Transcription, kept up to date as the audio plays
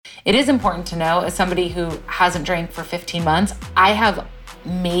it is important to know, as somebody who hasn't drank for 15 months, I have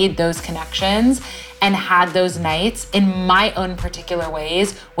made those connections and had those nights in my own particular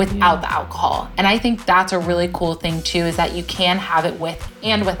ways without the alcohol. And I think that's a really cool thing too, is that you can have it with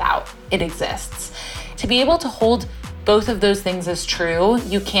and without. It exists. To be able to hold both of those things as true,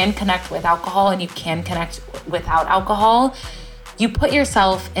 you can connect with alcohol and you can connect without alcohol. You put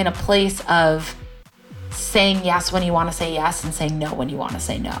yourself in a place of saying yes when you want to say yes and saying no when you want to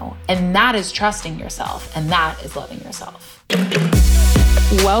say no. And that is trusting yourself, and that is loving yourself.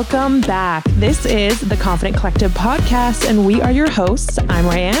 Welcome back. This is the Confident Collective podcast, and we are your hosts. I'm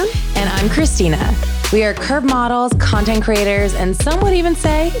Ryan. And I'm Christina. We are curve models, content creators, and some would even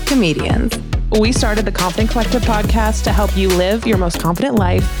say comedians. We started the Confident Collective podcast to help you live your most confident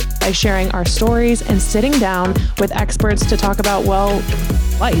life by sharing our stories and sitting down with experts to talk about, well,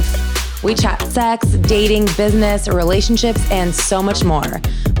 life. We chat sex, dating, business, relationships, and so much more.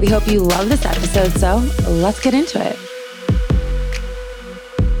 We hope you love this episode, so let's get into it.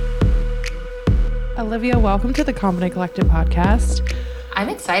 Olivia, welcome to the Confident Collective podcast. I'm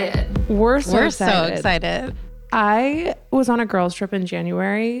excited. We're so excited. I was on a girls' trip in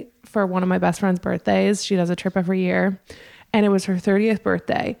January for one of my best friend's birthdays. She does a trip every year. And it was her 30th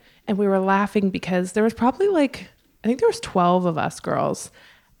birthday. And we were laughing because there was probably I think there was 12 of us girls.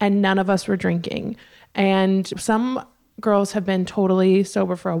 And none of us were drinking. And some girls have been totally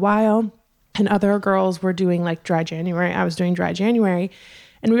sober for a while. And other girls were doing dry January. I was doing dry January.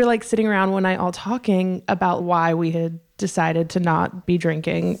 And we were sitting around one night all talking about why we had decided to not be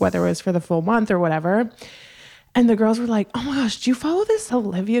drinking, whether it was for the full month or whatever. And the girls were like, oh my gosh, do you follow this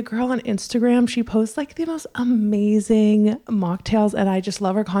Olivia girl on Instagram? She posts the most amazing mocktails and I just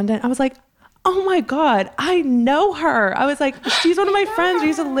love her content. I was like, oh my God, I know her. I was like, she's one of my friends. We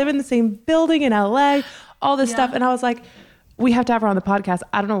used to live in the same building in LA, all this stuff. And I was like, we have to have her on the podcast.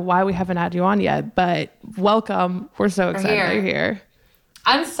 I don't know why we haven't had you on yet, but welcome. We're so excited that you're here.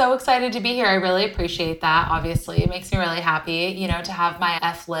 I'm so excited to be here. I really appreciate that. Obviously, it makes me really happy. To have my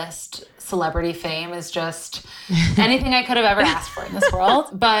F-list celebrity fame is just anything I could have ever asked for in this world.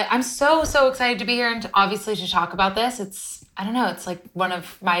 But I'm so excited to be here and obviously to talk about this. It's one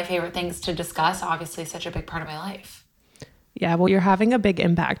of my favorite things to discuss. Obviously, such a big part of my life. Yeah, well, you're having a big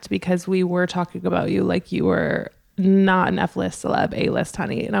impact because we were talking about you like you were not an F-list celeb, A-list,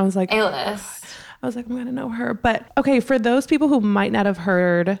 honey. And I was like, A-list. I was like, I'm going to know her. But okay, for those people who might not have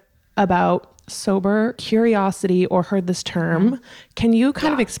heard about sober curiosity or heard this term, can you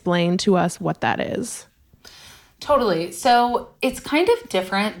kind of explain to us what that is? Totally. So it's kind of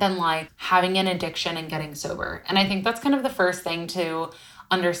different than having an addiction and getting sober. And I think that's kind of the first thing to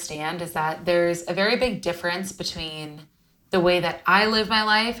understand, is that there's a very big difference between the way that I live my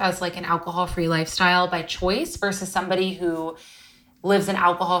life as an alcohol-free lifestyle by choice versus somebody who lives an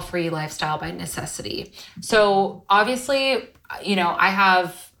alcohol-free lifestyle by necessity. So obviously, I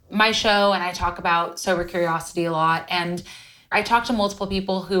have my show and I talk about sober curiosity a lot. And I talk to multiple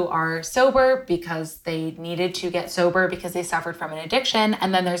people who are sober because they needed to get sober because they suffered from an addiction.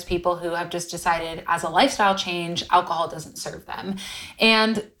 And then there's people who have just decided as a lifestyle change, alcohol doesn't serve them.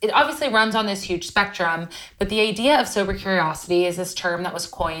 And it obviously runs on this huge spectrum. But the idea of sober curiosity is this term that was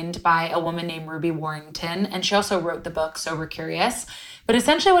coined by a woman named Ruby Warrington. And she also wrote the book Sober Curious. But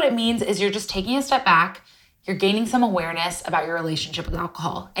essentially what it means is you're just taking a step back. You're gaining some awareness about your relationship with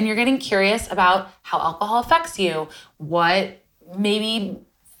alcohol. And you're getting curious about how alcohol affects you, what maybe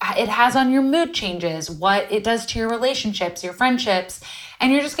it has on your mood changes, what it does to your relationships, your friendships,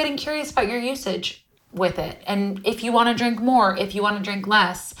 and you're just getting curious about your usage with it. And if you want to drink more, if you want to drink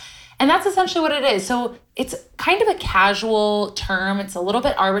less. And that's essentially what it is. So it's kind of a casual term. It's a little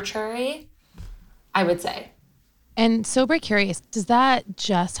bit arbitrary, I would say. And sober curious, does that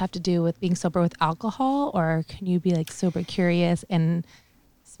just have to do with being sober with alcohol, or can you be sober curious and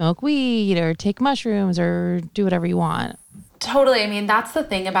smoke weed or take mushrooms or do whatever you want? Totally. I mean, that's the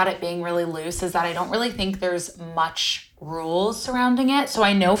thing about it being really loose, is that I don't really think there's much rules surrounding it. So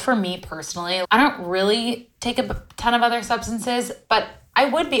I know for me personally, I don't really take a ton of other substances, but I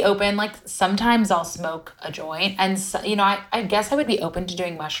would be open. Sometimes I'll smoke a joint and, I guess I would be open to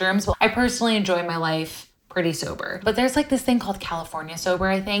doing mushrooms. But I personally enjoy my life pretty sober. But there's this thing called California sober,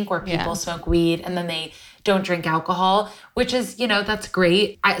 I think, where people smoke weed and then they don't drink alcohol, which is, that's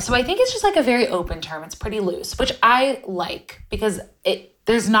great. So I think it's just a very open term. It's pretty loose, which I like because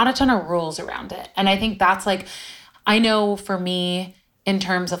there's not a ton of rules around it. And I think that's I know for me, in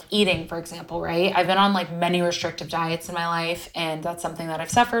terms of eating, for example, right? I've been on many restrictive diets in my life, and that's something that I've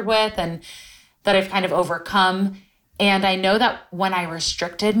suffered with and that I've kind of overcome. And I know that when I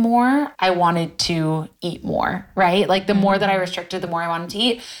restricted more, I wanted to eat more, right? Like the more that I restricted, the more I wanted to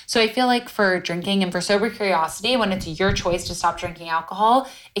eat. So I feel like for drinking and for sober curiosity, when it's your choice to stop drinking alcohol,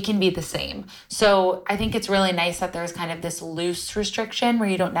 it can be the same. So I think it's really nice that there's kind of this loose restriction where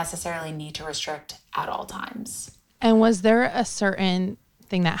you don't necessarily need to restrict at all times. And was there a certain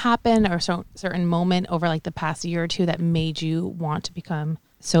thing that happened or certain moment over like the past year or two that made you want to become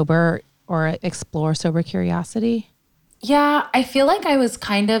sober or explore sober curiosity? Yeah, I feel like I was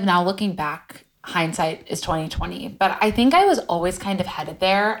kind of, now looking back, hindsight is 2020, but I think I was always kind of headed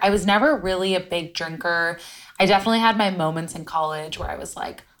there. I was never really a big drinker. I definitely had my moments in college where I was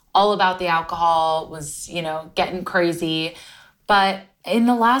like all about the alcohol, was, getting crazy. But in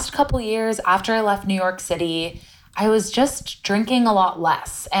the last couple years after I left New York City, I was just drinking a lot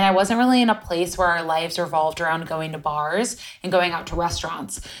less. And I wasn't really in a place where our lives revolved around going to bars and going out to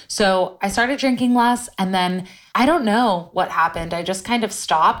restaurants. So I started drinking less. And then I don't know what happened. I just kind of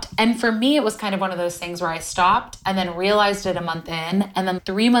stopped. And for me, it was kind of one of those things where I stopped and then realized it a month in. And then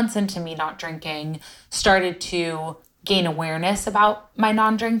 3 months into me not drinking, started to gain awareness about my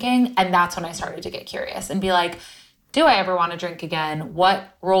non-drinking. And that's when I started to get curious and be like, do I ever want to drink again?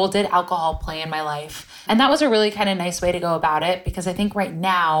 What role did alcohol play in my life? And that was a really kind of nice way to go about it, because I think right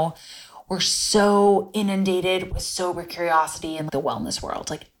now we're so inundated with sober curiosity in the wellness world.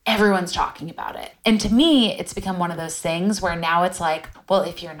 Like everyone's talking about it. And to me, it's become one of those things where now it's like, well,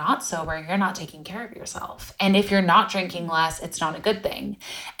 if you're not sober, you're not taking care of yourself. And if you're not drinking less, it's not a good thing.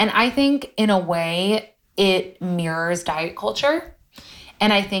 And I think in a way it mirrors diet culture.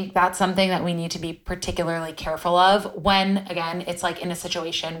 And I think that's something that we need to be particularly careful of when, again, it's like in a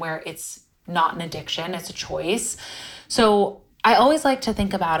situation where it's not an addiction, it's a choice. So I always like to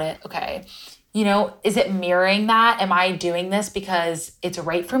think about it, okay, is it mirroring that? Am I doing this because it's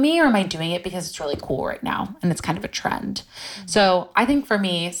right for me, or am I doing it because it's really cool right now and it's kind of a trend? So I think for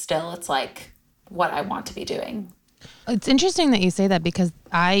me, still, it's like what I want to be doing. It's interesting that you say that, because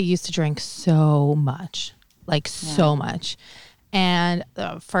I used to drink so much, so much. And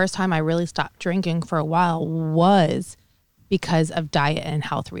the first time I really stopped drinking for a while was because of diet and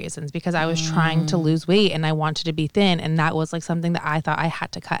health reasons, because I was trying to lose weight and I wanted to be thin. And that was like something that I thought I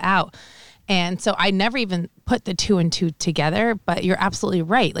had to cut out. And so I never even put the 2 and 2 together, but you're absolutely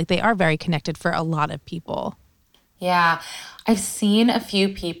right. Like they are very connected for a lot of people. Yeah. I've seen a few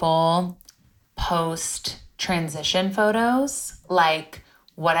people post transition photos, like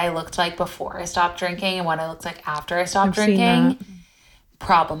what I looked like before I stopped drinking and what I looked like after I stopped drinking.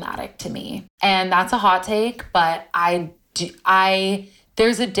 Problematic to me. And that's a hot take, but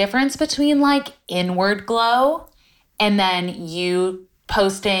there's a difference between like inward glow and then you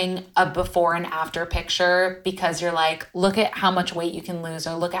posting a before and after picture because you're like, look at how much weight you can lose,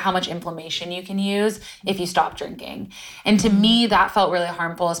 or look at how much inflammation you can use if you stop drinking. And to me, that felt really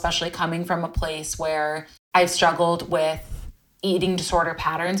harmful, especially coming from a place where I've struggled with eating disorder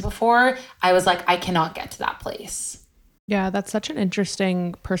patterns before. I was like, I cannot get to that place. Yeah, that's such an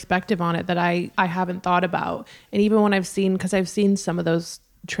interesting perspective on it that I haven't thought about. And even when I've seen some of those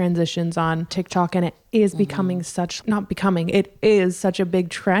transitions on TikTok, and it is becoming it is such a big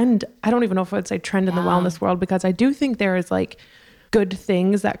trend. I don't even know if I would say trend in the wellness world, because I do think there is like good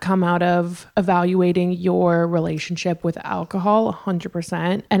things that come out of evaluating your relationship with alcohol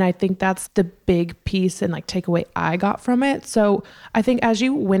 100%. And I think that's the big piece and like takeaway I got from it. So I think as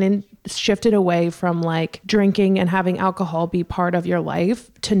you went and shifted away from like drinking and having alcohol be part of your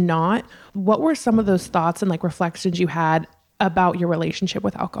life to not, what were some of those thoughts and like reflections you had about your relationship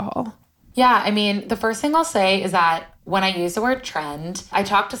with alcohol? Yeah, I mean, the first thing I'll say is that when I use the word trend, I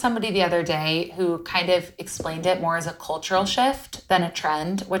talked to somebody the other day who kind of explained it more as a cultural shift than a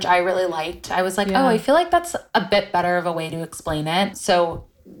trend, which I really liked. I was like, oh, I feel like that's a bit better of a way to explain it. So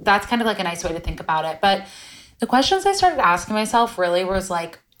that's kind of like a nice way to think about it. But the questions I started asking myself really was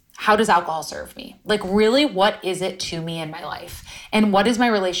like, how does alcohol serve me? Like, really, what is it to me in my life? And what is my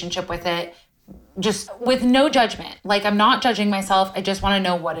relationship with it? Just with no judgment. Like, I'm not judging myself. I just want to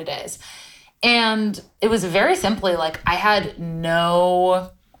know what it is. And it was very simply like, I had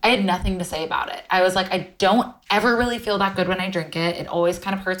nothing to say about it. I was like, I don't ever really feel that good when I drink it. It always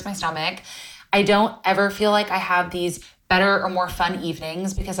kind of hurts my stomach. I don't ever feel like I have these better or more fun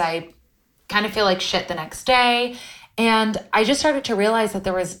evenings because I kind of feel like shit the next day. And I just started to realize that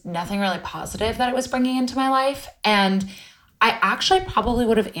there was nothing really positive that it was bringing into my life. And I actually probably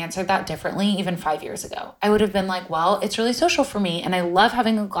would have answered that differently even 5 years ago. I would have been like, well, it's really social for me and I love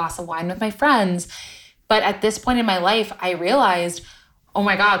having a glass of wine with my friends. But at this point in my life, I realized, oh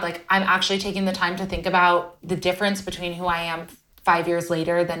my God, like I'm actually taking the time to think about the difference between who I am 5 years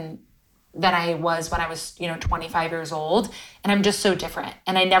later than than I was when I was, 25 years old. And I'm just so different.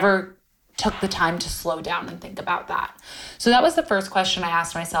 And I never took the time to slow down and think about that. So that was the first question I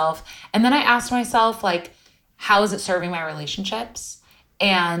asked myself. And then I asked myself, like, how is it serving my relationships?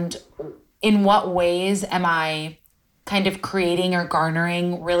 And in what ways am I kind of creating or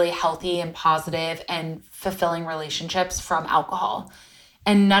garnering really healthy and positive and fulfilling relationships from alcohol?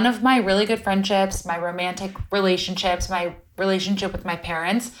 And none of my really good friendships, my romantic relationships, my relationship with my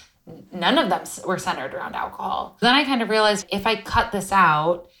parents, none of them were centered around alcohol. Then I kind of realized, if I cut this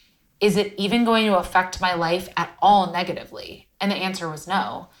out, is it even going to affect my life at all negatively? And the answer was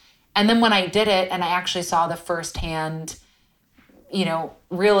no. And then when I did it and I actually saw the firsthand,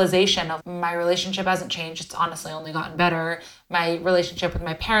 realization of my relationship hasn't changed. It's honestly only gotten better. My relationship with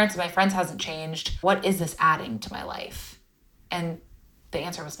my parents and my friends hasn't changed. What is this adding to my life? And the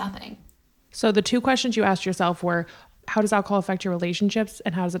answer was nothing. So the two questions you asked yourself were, how does alcohol affect your relationships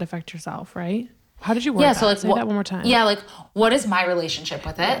and how does it affect yourself, right? How did you word that? So Say that one more time. Yeah, like, what is my relationship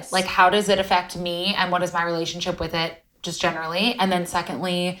with it? Yes. Like, how does it affect me, and what is my relationship with it just generally? And then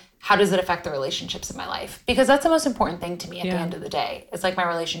secondly, how does it affect the relationships in my life? Because that's the most important thing to me at the end of the day. It's like my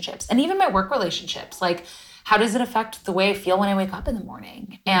relationships and even my work relationships. Like, how does it affect the way I feel when I wake up in the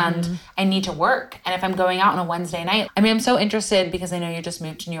morning and I need to work? And if I'm going out on a Wednesday night, I'm so interested because I know you just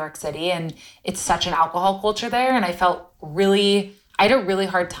moved to New York City and it's such an alcohol culture there. And I had a really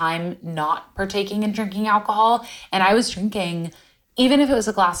hard time not partaking in drinking alcohol. And I was drinking, even if it was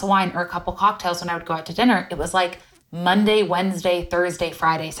a glass of wine or a couple cocktails when I would go out to dinner, it was like Monday, Wednesday, Thursday,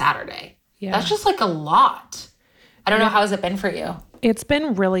 Friday, Saturday. Yeah. That's just like a lot. I don't know. How has it been for you? It's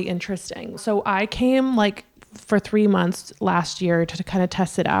been really interesting. So I came for 3 months last year to kind of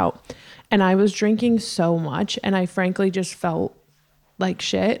test it out. And I was drinking so much and I frankly just felt like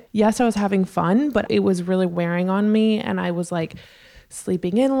shit. Yes, I was having fun, but it was really wearing on me. And I was like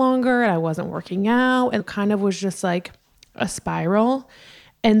sleeping in longer and I wasn't working out and kind of was just like a spiral.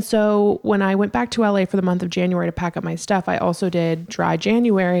 And so when I went back to LA for the month of January to pack up my stuff, I also did dry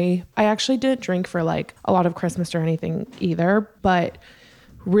January. I actually didn't drink for like a lot of Christmas or anything either, but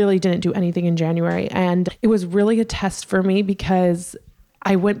really didn't do anything in January. And it was really a test for me because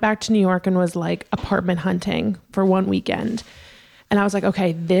I went back to New York and was like apartment hunting for one weekend. And I was like,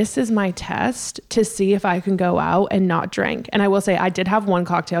 okay, this is my test to see if I can go out and not drink. And I will say I did have one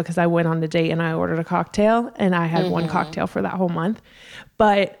cocktail because I went on a date and I ordered a cocktail and I had one cocktail for that whole month.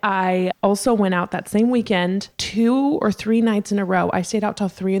 But I also went out that same weekend, 2 or 3 nights in a row. I stayed out till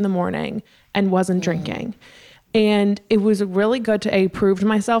 3 a.m. and wasn't drinking. And it was really good to A, prove to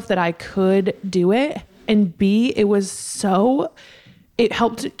myself that I could do it. And B, it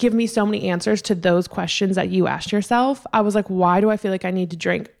helped give me so many answers to those questions that you asked yourself. I was like, why do I feel like I need to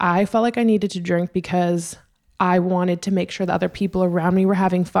drink? I felt like I needed to drink because I wanted to make sure that other people around me were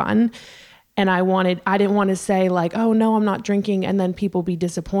having fun. And I didn't want to say like, oh no, I'm not drinking. And then people be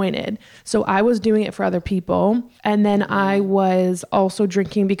disappointed. So I was doing it for other people. And then I was also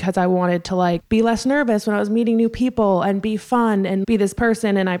drinking because I wanted to like be less nervous when I was meeting new people and be fun and be this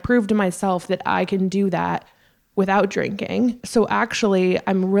person. And I proved to myself that I can do that without drinking. So actually,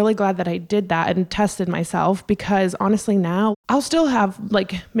 I'm really glad that I did that and tested myself because honestly now I'll still have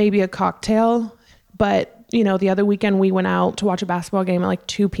like maybe a cocktail, but the other weekend we went out to watch a basketball game at like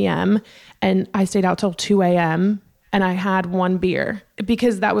 2 p.m. and I stayed out till 2 a.m. and I had one beer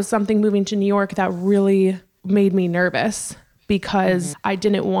because that was something moving to New York that really made me nervous because I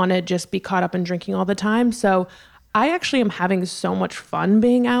didn't want to just be caught up in drinking all the time. So I actually am having so much fun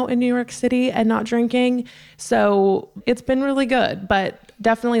being out in New York City and not drinking. So it's been really good, but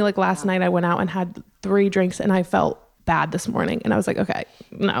definitely like last night I went out and had 3 drinks and I felt bad this morning. And I was like, okay,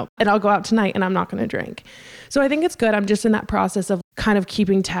 no. And I'll go out tonight and I'm not going to drink. So I think it's good. I'm just in that process of kind of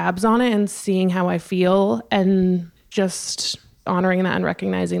keeping tabs on it and seeing how I feel and just honoring that and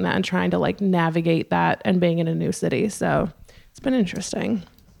recognizing that and trying to like navigate that and being in a new city. So it's been interesting.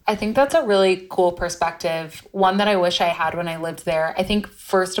 I think that's a really cool perspective, one that I wish I had when I lived there. I think,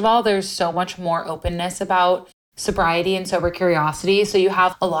 first of all, there's so much more openness about sobriety and sober curiosity. So you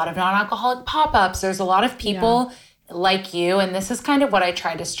have a lot of non-alcoholic pop-ups. There's a lot of people like you. And this is kind of what I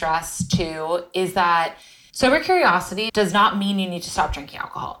try to stress too, is that sober curiosity does not mean you need to stop drinking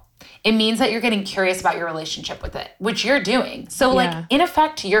alcohol. It means that you're getting curious about your relationship with it, which you're doing. So like in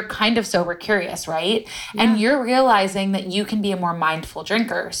effect, you're kind of sober curious, right? Yeah. And you're realizing that you can be a more mindful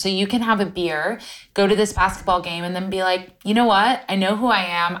drinker. So you can have a beer, go to this basketball game and then be like, you know what? I know who I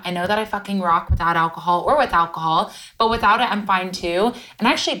am. I know that I fucking rock without alcohol or with alcohol, but without it, I'm fine too. And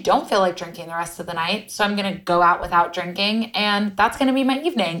I actually don't feel like drinking the rest of the night. So I'm going to go out without drinking and that's going to be my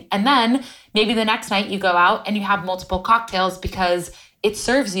evening. And then maybe the next night you go out and you have multiple cocktails because it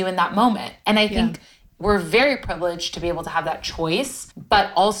serves you in that moment. And I think we're very privileged to be able to have that choice,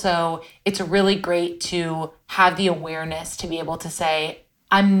 but also it's really great to have the awareness to be able to say,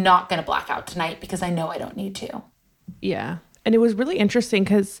 I'm not going to black out tonight because I know I don't need to. Yeah. And it was really interesting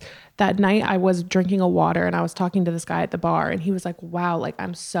because that night I was drinking a water and I was talking to this guy at the bar and he was like, wow, like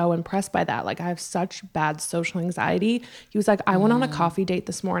I'm so impressed by that. Like I have such bad social anxiety. He was like, I went on a coffee date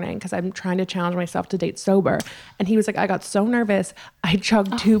this morning because I'm trying to challenge myself to date sober. And he was like, I got so nervous. I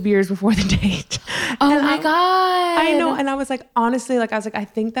chugged 2 beers before the date. Oh my God. I know. And I was like, honestly, like I was like, I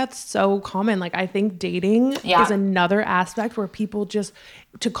think that's so common. Like I think dating is another aspect where people just,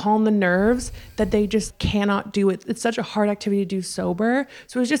 to calm the nerves, that they just cannot do it. It's such a hard activity to do sober.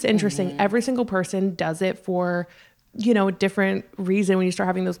 So it was just interesting. Every single person does it for, you know, a different reason. When you start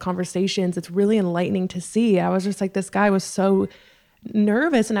having those conversations, it's really enlightening to see. I was just like, this guy was so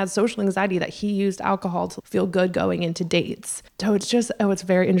nervous and had social anxiety that he used alcohol to feel good going into dates. So it's just, it's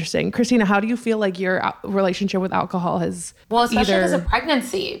very interesting. Christina, how do you feel like your relationship with alcohol has especially because of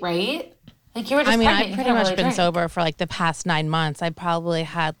pregnancy, right? Like you were just pregnant. I've pretty much been sober for like the past 9 months. I probably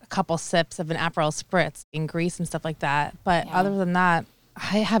had a couple sips of an Aperol Spritz in Greece and stuff like that. But other than that,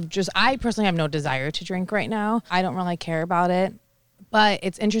 I personally have no desire to drink right now. I don't really care about it. But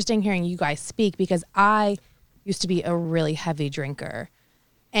it's interesting hearing you guys speak because I used to be a really heavy drinker.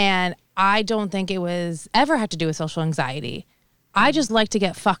 And I don't think it was ever had to do with social anxiety. I just like to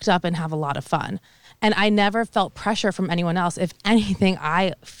get fucked up and have a lot of fun. And I never felt pressure from anyone else. If anything,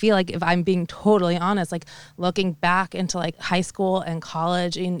 I feel like, if I'm being totally honest, like looking back into like high school and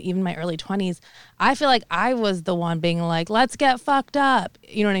college and even my early 20s, I feel like I was the one being like, let's get fucked up.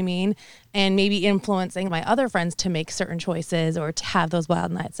 You know what I mean? And maybe influencing my other friends to make certain choices or to have those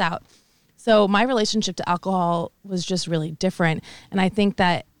wild nights out. So my relationship to alcohol was just really different. And I think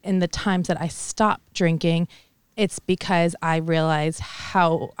that in the times that I stopped drinking, it's because I realized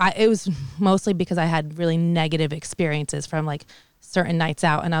it was mostly because I had really negative experiences from like certain nights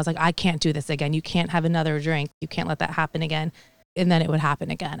out. And I was like, I can't do this again. You can't have another drink. You can't let that happen again. And then it would happen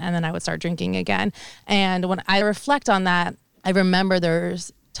again. And then I would start drinking again. And when I reflect on that, I remember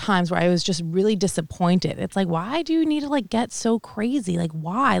there's times where I was just really disappointed. It's like, why do you need to like get so crazy? Like,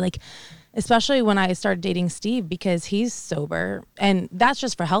 why? Like, especially when I started dating Steve, because he's sober and that's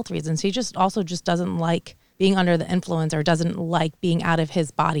just for health reasons. He just doesn't like being under the influence or doesn't like being out of his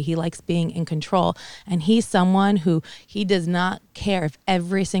body. He likes being in control. And he's someone who he does not care if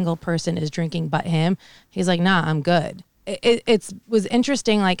every single person is drinking but him. He's like, nah, I'm good. It was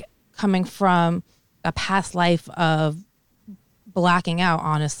interesting, like coming from a past life of blacking out,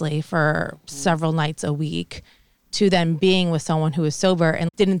 honestly, for several nights a week to then being with someone who was sober and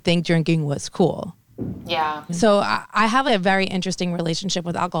didn't think drinking was cool. Yeah. So I have a very interesting relationship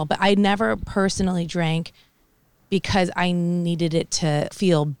with alcohol, but I never personally drank because I needed it to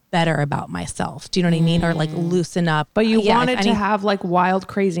feel better about myself. Do you know what I mean? Or like loosen up. But you wanted to have like wild,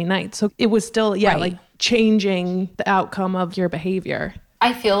 crazy nights. So it was still, like changing the outcome of your behavior.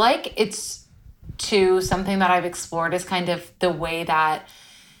 I feel like it's something that I've explored is kind of the way that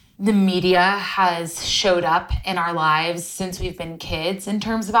the media has showed up in our lives since we've been kids in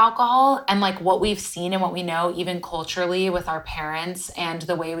terms of alcohol, and like what we've seen and what we know even culturally with our parents and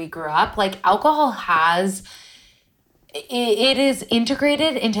the way we grew up. Like alcohol it is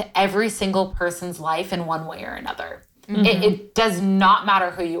integrated into every single person's life in one way or another. Mm-hmm. It does not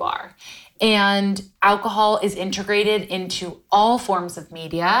matter who you are. And alcohol is integrated into all forms of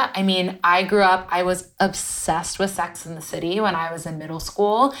media. I mean, I was obsessed with Sex and the City when I was in middle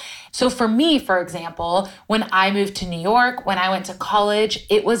school. So for me, for example, when I moved to New York, when I went to college,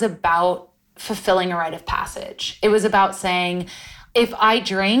 it was about fulfilling a rite of passage. It was about saying, if I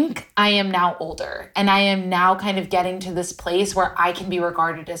drink, I am now older and I am now kind of getting to this place where I can be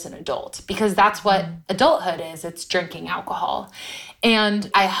regarded as an adult, because that's what adulthood is. It's drinking alcohol. And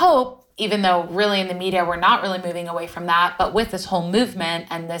I hope, even though really in the media, we're not really moving away from that, but with this whole movement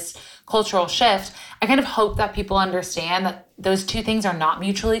and this cultural shift, I kind of hope that people understand that those two things are not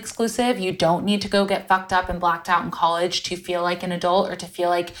mutually exclusive. You don't need to go get fucked up and blacked out in college to feel like an adult or to feel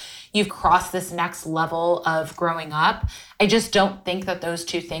like you've crossed this next level of growing up. I just don't think that those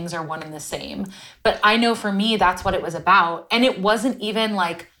two things are one and the same. But I know for me, that's what it was about. And it wasn't even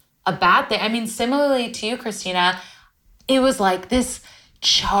like a bad thing. I mean, similarly to you, Christina, it was like this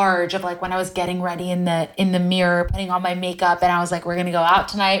charge of like when I was getting ready in the mirror, putting on my makeup, and I was like, we're gonna go out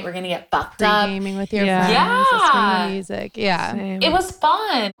tonight, we're gonna get fucked up. Gaming with your friends, listening to music. Yeah. Same. It was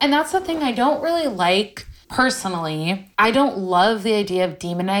fun. And that's the thing I don't really like personally. I don't love the idea of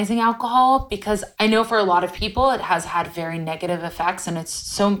demonizing alcohol, because I know for a lot of people it has had very negative effects and it's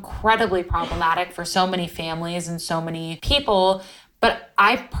so incredibly problematic for so many families and so many people. But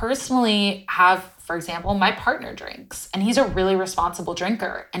I personally have, for example, my partner drinks, and he's a really responsible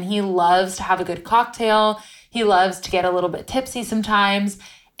drinker, and he loves to have a good cocktail. He loves to get a little bit tipsy sometimes.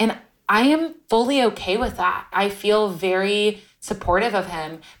 And I am fully okay with that. I feel very supportive of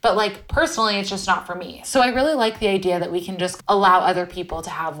him, but like personally, it's just not for me. So I really like the idea that we can just allow other people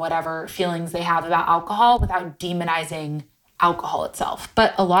to have whatever feelings they have about alcohol without demonizing alcohol itself.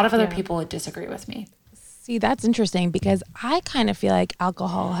 But a lot of other people would disagree with me. See, that's interesting because I kind of feel like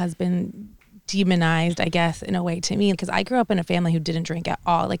alcohol has been demonized, I guess, in a way to me, because I grew up in a family who didn't drink at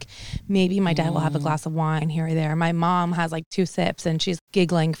all. Like maybe my dad will have a glass of wine here or there. My mom has like 2 sips and she's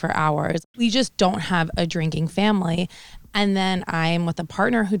giggling for hours. We just don't have a drinking family. And then I'm with a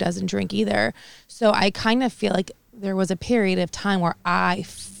partner who doesn't drink either. So I kind of feel like there was a period of time where I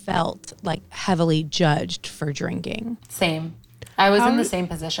felt like heavily judged for drinking. Same. I was in the same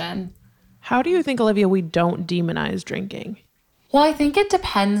position. How do you think, Olivia, we don't demonize drinking? Well, I think it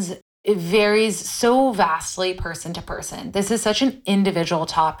depends. It varies so vastly person to person. This is such an individual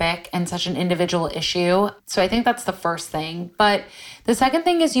topic and such an individual issue. So I think that's the first thing. But the second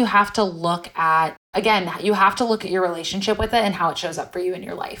thing is you have to look at, again, you have to look at your relationship with it and how it shows up for you in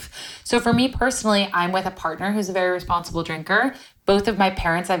your life. So for me personally, I'm with a partner who's a very responsible drinker. Both of my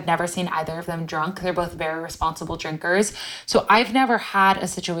parents, I've never seen either of them drunk. They're both very responsible drinkers. So I've never had a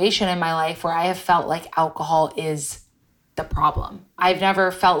situation in my life where I have felt like alcohol is the problem. I've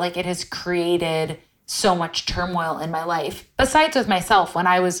never felt like it has created so much turmoil in my life, besides with myself when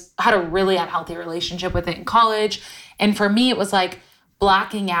I had a really unhealthy relationship with it in college. And for me, it was like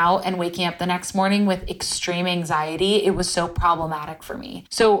blacking out and waking up the next morning with extreme anxiety. It was so problematic for me.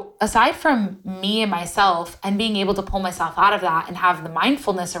 So aside from me and myself and being able to pull myself out of that and have the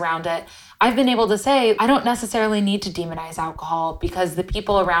mindfulness around it, I've been able to say, I don't necessarily need to demonize alcohol because the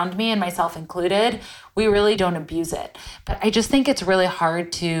people around me and myself included, we really don't abuse it. But I just think it's really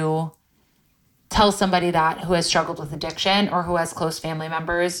hard to tell somebody that who has struggled with addiction or who has close family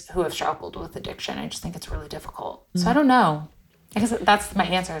members who have struggled with addiction. I just think it's really difficult. So I don't know. I guess that's my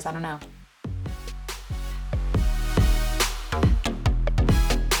answer is I don't know.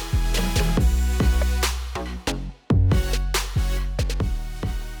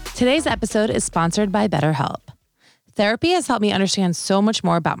 Today's episode is sponsored by BetterHelp. Therapy has helped me understand so much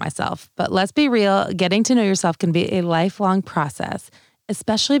more about myself, but let's be real, getting to know yourself can be a lifelong process,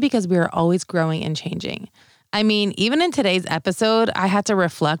 especially because we are always growing and changing. I mean, even in today's episode, I had to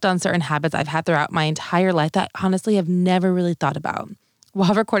reflect on certain habits I've had throughout my entire life that honestly I've never really thought about.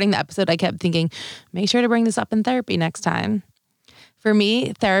 While recording the episode, I kept thinking, make sure to bring this up in therapy next time. For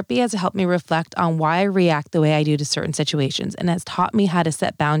me, therapy has helped me reflect on why I react the way I do to certain situations and has taught me how to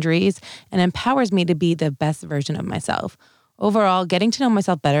set boundaries and empowers me to be the best version of myself. Overall, getting to know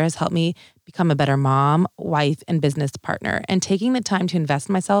myself better has helped me become a better mom, wife, and business partner, and taking the time to invest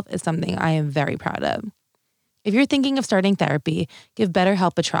in myself is something I am very proud of. If you're thinking of starting therapy, give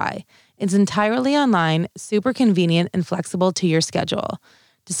BetterHelp a try. It's entirely online, super convenient, and flexible to your schedule.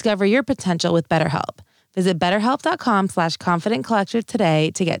 Discover your potential with BetterHelp. Visit BetterHelp.com/ConfidentCollective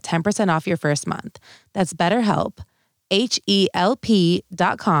today to get 10% off your first month. That's BetterHelp,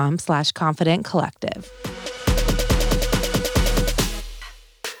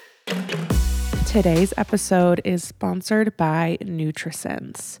 HELP.com/ConfidentCollective. Today's episode is sponsored by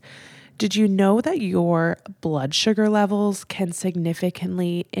NutriSense. Did you know that your blood sugar levels can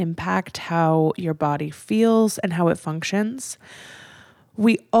significantly impact how your body feels and how it functions?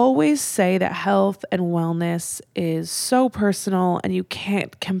 We always say that health and wellness is so personal and you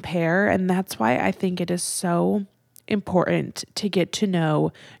can't compare. And that's why I think it is so important to get to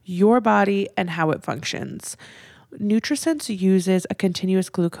know your body and how it functions. NutriSense uses a continuous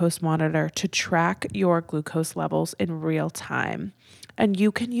glucose monitor to track your glucose levels in real time. And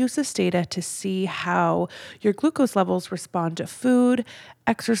you can use this data to see how your glucose levels respond to food,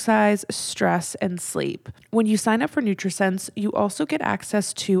 exercise, stress, and sleep. When you sign up for NutriSense, you also get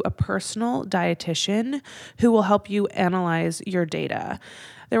access to a personal dietitian who will help you analyze your data.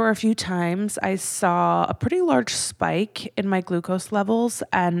 There were a few times I saw a pretty large spike in my glucose levels,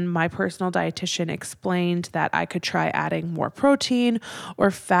 and my personal dietitian explained that I could try adding more protein or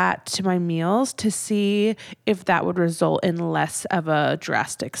fat to my meals to see if that would result in less of a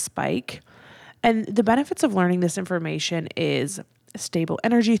drastic spike. And the benefits of learning this information is stable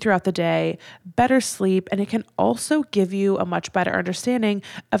energy throughout the day, better sleep, and it can also give you a much better understanding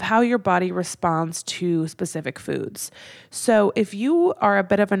of how your body responds to specific foods. So if you are a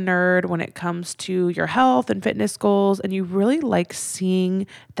bit of a nerd when it comes to your health and fitness goals, and you really like seeing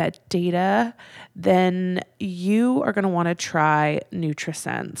that data, then you are going to want to try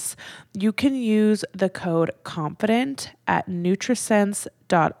NutriSense. You can use the code CONFIDENT at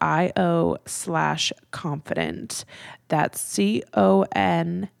nutrisense.io/confident. That's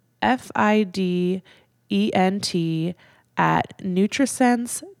CONFIDENT at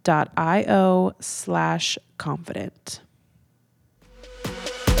nutrisense.io/confident.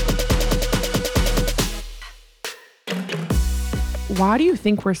 Why do you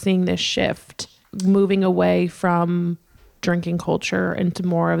think we're seeing this shift, moving away from drinking culture into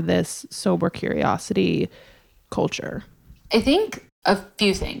more of this sober curiosity culture? I think a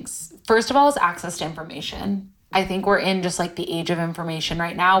few things. First of all is access to information. I think we're in just like the age of information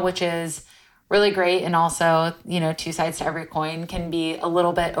right now, which is really great. And also, two sides to every coin can be a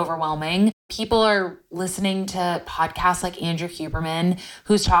little bit overwhelming. People are listening to podcasts like Andrew Huberman,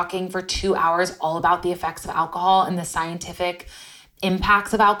 who's talking for 2 hours all about the effects of alcohol and the scientific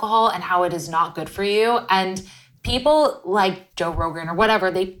impacts of alcohol and how it is not good for you. And people like Joe Rogan or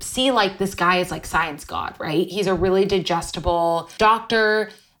whatever, they see like this guy is like science god, right? He's a really digestible doctor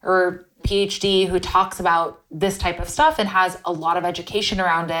or PhD who talks about this type of stuff and has a lot of education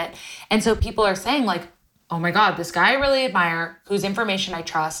around it. And so people are saying like, oh my God, this guy I really admire, whose information I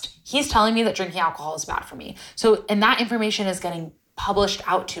trust, he's telling me that drinking alcohol is bad for me. So, and that information is getting published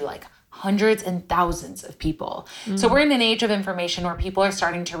out to like hundreds and thousands of people. So we're in an age of information where people are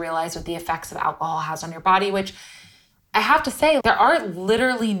starting to realize what the effects of alcohol has on your body, which I have to say, there are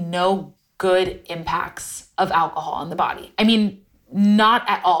literally no good impacts of alcohol on the body. I mean, not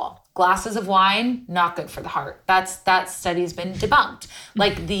at all. Glasses of wine, not good for the heart. That study's been debunked.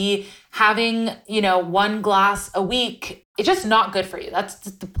 Like the having, 1 glass a week, it's just not good for you. That's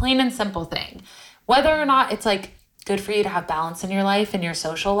the plain and simple thing. Whether or not it's like good for you to have balance in your life and your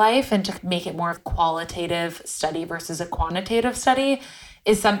social life and to make it more of a qualitative study versus a quantitative study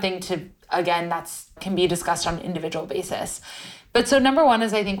is something to, again, can be discussed on an individual basis. But so number one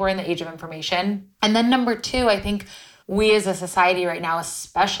is I think we're in the age of information. And then number two, I think we as a society right now,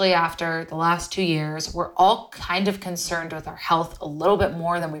 especially after the last 2 years, we're all kind of concerned with our health a little bit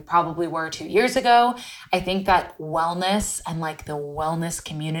more than we probably were 2 years ago. I think that wellness and like the wellness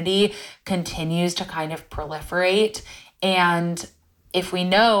community continues to kind of proliferate. And if we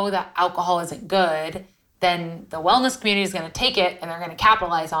know that alcohol isn't good, then the wellness community is going to take it and they're going to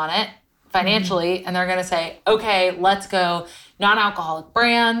capitalize on it financially. And they're going to say, okay, let's go non-alcoholic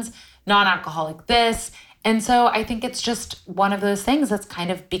brands, non-alcoholic this. And so I think it's just one of those things that's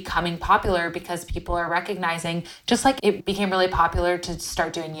kind of becoming popular because people are recognizing, just like it became really popular to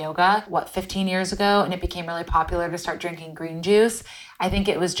start doing yoga, 15 years ago, and it became really popular to start drinking green juice. I think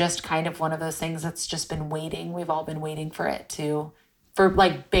it was just kind of one of those things that's just been waiting. We've all been waiting for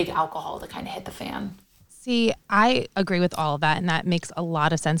like big alcohol to kind of hit the fan. See, I agree with all of that, and that makes a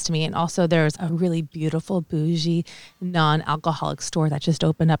lot of sense to me. And also there's a really beautiful, bougie, non-alcoholic store that just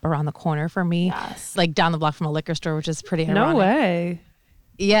opened up around the corner for me. Yes. Like down the block from a liquor store, which is pretty ironic. No way.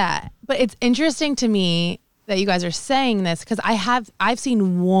 Yeah. But it's interesting to me that you guys are saying this because I've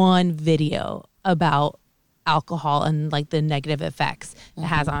seen one video about alcohol and like the negative effects it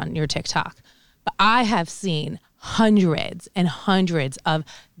has on your TikTok. But I have seen hundreds and hundreds of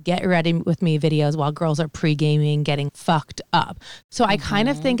get ready with me videos while girls are pre-gaming, getting fucked up. So I kind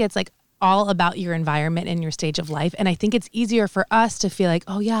of think it's like all about your environment and your stage of life. And I think it's easier for us to feel like,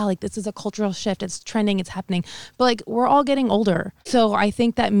 oh yeah, like this is a cultural shift. It's trending, it's happening. But like we're all getting older. So I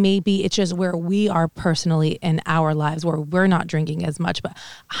think that maybe it's just where we are personally in our lives where we're not drinking as much. But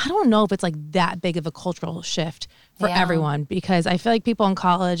I don't know if it's like that big of a cultural shift for everyone, because I feel like people in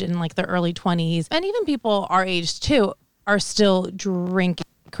college in like their early 20s and even people our age too are still drinking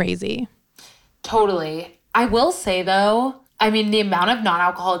crazy. Totally. I will say though, I mean, the amount of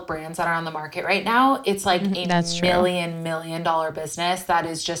non-alcoholic brands that are on the market right now, it's like $1 million business that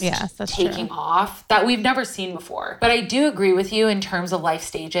is just taking off that we've never seen before. But I do agree with you in terms of life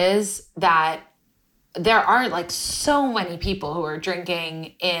stages that there are like so many people who are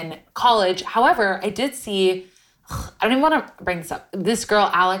drinking in college. However, I did see, I don't even want to bring this up. This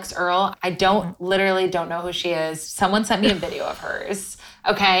girl, Alex Earl, literally don't know who she is. Someone sent me a video of hers.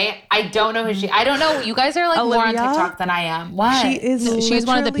 Okay. I don't know I don't know. You guys are like Olivia? more on TikTok than I am. What? She's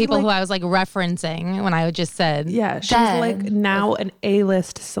one of the people who I was like referencing when I just said. Yeah. She's like now an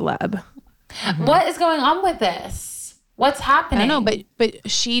A-list celeb. What is going on with this? What's happening? I don't know,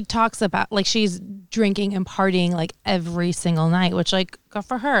 but she talks about like she's drinking and partying like every single night, which like good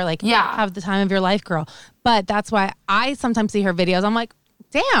for her. Like have the time of your life, girl. But that's why I sometimes see her videos. I'm like,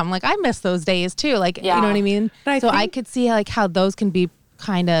 damn, like I miss those days too. Like, you know what I mean? I could see like how those can be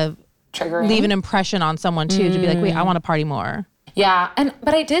kind of triggering, leave an impression on someone too, to be like, wait, I want to party more. Yeah.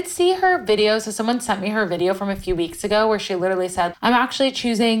 But I did see her video. So someone sent me her video from a few weeks ago where she literally said, I'm actually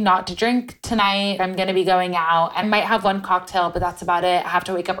choosing not to drink tonight. I'm going to be going out. I might have one cocktail, but that's about it. I have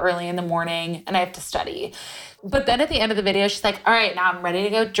to wake up early in the morning and I have to study. But then at the end of the video, she's like, all right, now I'm ready to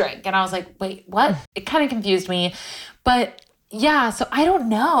go drink. And I was like, wait, what? It kind of confused me. But yeah, so I don't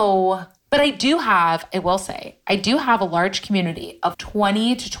know. But I will say, I do have a large community of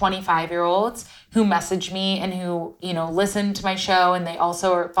 20 to 25-year-olds who message me and who, listen to my show, and they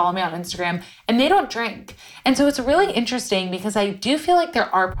also follow me on Instagram, and they don't drink. And so it's really interesting because I do feel like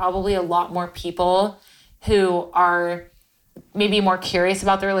there are probably a lot more people who are maybe more curious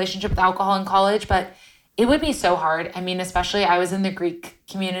about their relationship with alcohol in college, but it would be so hard. I mean, especially I was in the Greek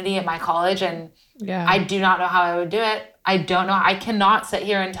community at my college, and I do not know how I would do it. I don't know. I cannot sit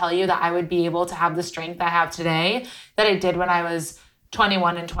here and tell you that I would be able to have the strength I have today that I did when I was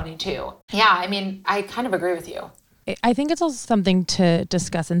 21 and 22. Yeah, I mean, I kind of agree with you. I think it's also something to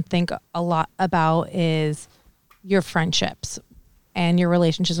discuss and think a lot about is your friendships and your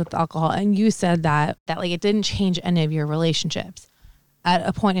relationships with alcohol. And you said that like it didn't change any of your relationships. At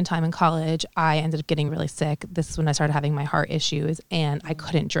a point in time in college, I ended up getting really sick. This is when I started having my heart issues and I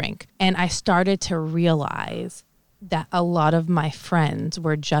couldn't drink. And I started to realize that a lot of my friends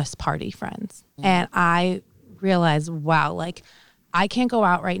were just party friends. And I realized, wow, like I can't go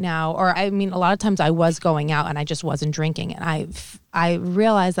out right now. Or I mean, a lot of times I was going out and I just wasn't drinking. And I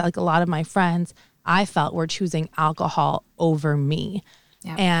realized that like a lot of my friends I felt were choosing alcohol over me.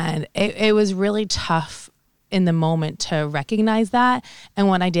 Yeah. And it was really tough in the moment to recognize that. And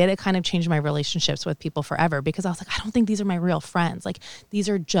when I did, it kind of changed my relationships with people forever because I was like, I don't think these are my real friends. Like these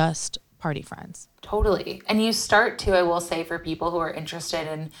are just party friends. Totally. And you start to, I will say, for people who are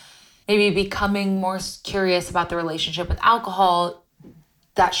interested in maybe becoming more curious about the relationship with alcohol,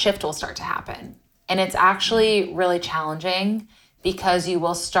 that shift will start to happen. And it's actually really challenging because you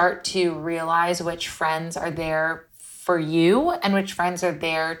will start to realize which friends are there for you and which friends are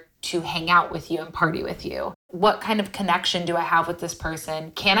there to hang out with you and party with you. What kind of connection do I have with this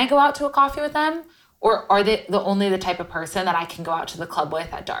person? Can I go out to a coffee with them? Or are they only the type of person that I can go out to the club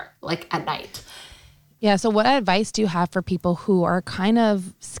with at dark, like at night? Yeah. So what advice do you have for people who are kind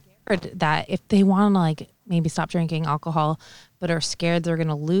of scared that if they want to like maybe stop drinking alcohol, but are scared they're going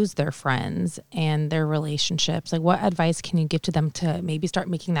to lose their friends and their relationships? Like what advice can you give to them to maybe start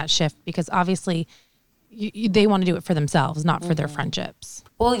making that shift? Because obviously they want to do it for themselves, not for their friendships.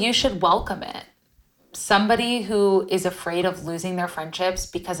 Well, you should welcome it. Somebody who is afraid of losing their friendships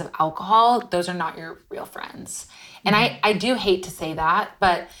because of alcohol, those are not your real friends. And I do hate to say that,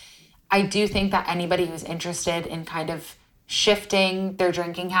 but I do think that anybody who's interested in kind of shifting their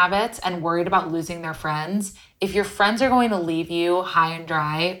drinking habits and worried about losing their friends, if your friends are going to leave you high and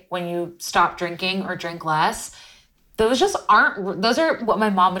dry when you stop drinking or drink less, those are what my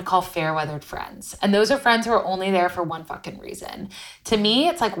mom would call fair weathered friends. And those are friends who are only there for one fucking reason. To me,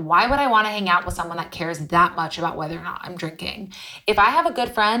 it's like, why would I want to hang out with someone that cares that much about whether or not I'm drinking? If I have a good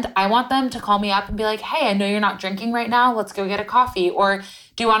friend, I want them to call me up and be like, hey, I know you're not drinking right now. Let's go get a coffee. Or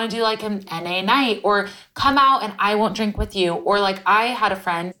do you want to do like an NA night? Or come out and I won't drink with you. Or like I had a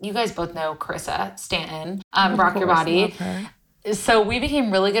friend, you guys both know Carissa Stanton, Rock Your Body. So we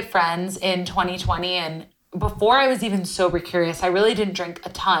became really good friends in 2020, and before I was even sober curious, I really didn't drink a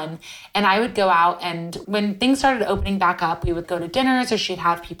ton. And I would go out, and when things started opening back up, we would go to dinners or she'd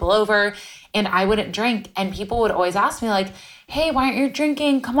have people over and I wouldn't drink. And people would always ask me like, hey, why aren't you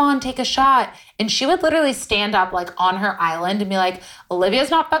drinking? Come on, take a shot. And she would literally stand up like on her island and be like,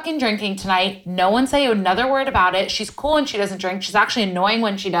 Olivia's not fucking drinking tonight. No one say another word about it. She's cool when she doesn't drink. She's actually annoying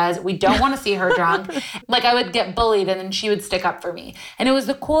when she does. We don't want to see her drunk. Like I would get bullied and then she would stick up for me. And it was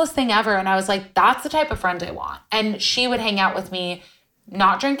the coolest thing ever. And I was like, that's the type of friend I want. And she would hang out with me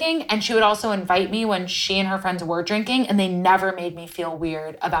not drinking, and she would also invite me when she and her friends were drinking, and they never made me feel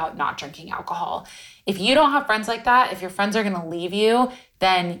weird about not drinking alcohol. If you don't have friends like that, if your friends are going to leave you,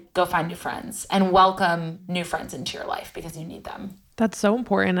 then go find new friends and welcome new friends into your life because you need them. That's so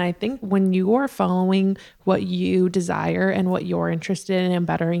important. I think when you are following what you desire and what you're interested in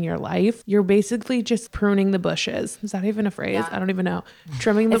bettering your life, you're basically just pruning the bushes. Is that even a phrase? Yeah. I don't even know.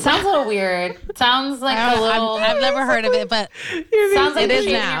 Trimming the sounds a little weird. It sounds like a little... I've never heard of it, but sounds like it is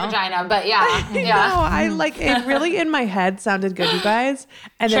now. Your vagina, but yeah. No, I like it really in my head sounded good, you guys.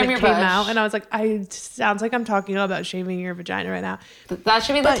 And then it came out and I was like, sounds like I'm talking about shaving your vagina right now. That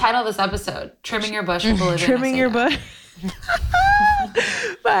should be the title of this episode. Trimming your bush with Olivia. Trimming your bush.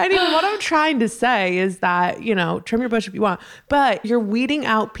 But anyway, what I'm trying to say is that, you know, trim your bush if you want, but you're weeding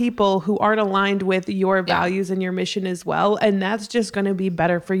out people who aren't aligned with your values and your mission as well. And that's just going to be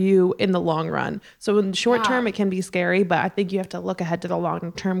better for you in the long run. So in the short term, it can be scary, but I think you have to look ahead to the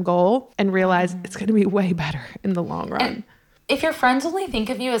long-term goal and realize it's going to be way better in the long run. And if your friends only think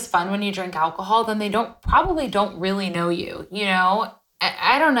of you as fun when you drink alcohol, then they probably don't really know you, you know?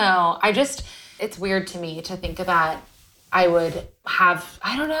 I don't know. It's weird to me to think that I would have,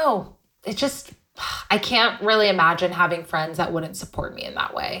 I don't know. I can't really imagine having friends that wouldn't support me in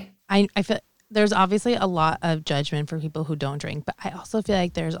that way. I feel there's obviously a lot of judgment for people who don't drink, but I also feel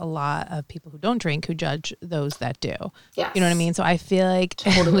like there's a lot of people who don't drink who judge those that do. Yes. You know what I mean? So I feel like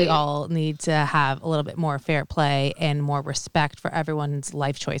we all need to have a little bit more fair play and more respect for everyone's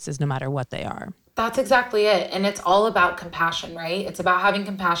life choices, no matter what they are. That's exactly it. And it's all about compassion, right? It's about having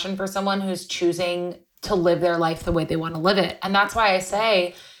compassion for someone who's choosing to live their life the way they want to live it. And that's why I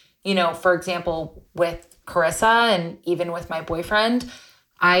say, you know, for example, with Carissa and even with my boyfriend,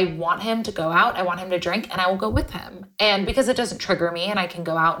 I want him to go out, I want him to drink, and I will go with him. And because it doesn't trigger me and I can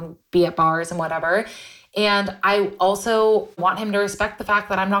go out and be at bars and whatever. And I also want him to respect the fact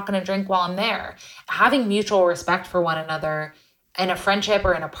that I'm not going to drink while I'm there. Having mutual respect for one another in a friendship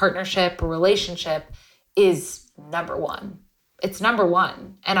or in a partnership or relationship is number one. It's number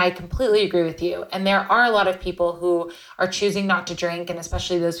one. And I completely agree with you. And there are a lot of people who are choosing not to drink. And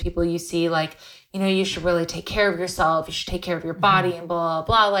especially those people you see like, you know, you should really take care of yourself. You should take care of your body and blah, blah,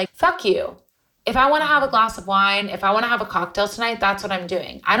 blah. Like, fuck you. If I want to have a glass of wine, if I want to have a cocktail tonight, that's what I'm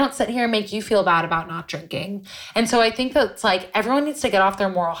doing. I don't sit here and make you feel bad about not drinking. And so I think that it's like everyone needs to get off their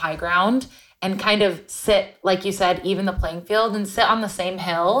moral high ground and kind of sit, like you said, even the playing field and sit on the same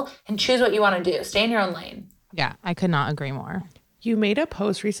hill and choose what you want to do. Stay in your own lane. Yeah, I could not agree more. You made a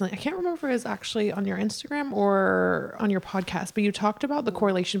post recently. I can't remember if it was actually on your Instagram or on your podcast, but you talked about the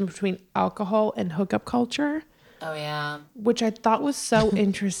correlation between alcohol and hookup culture. Oh, yeah. Which I thought was so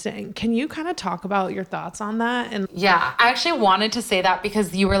interesting. Can you kind of talk about your thoughts on that? And yeah, I actually wanted to say that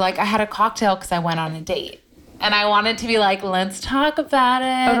because you were like, I had a cocktail because I went on a date. And I wanted to be like, let's talk about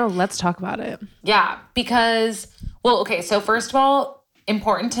it. Oh, no, let's talk about it. Yeah, because, well, okay, so first of all,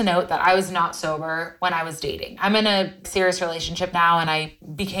 important to note that I was not sober when I was dating. I'm in a serious relationship now, and I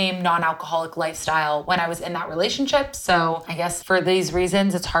became non-alcoholic lifestyle when I was in that relationship. So I guess for these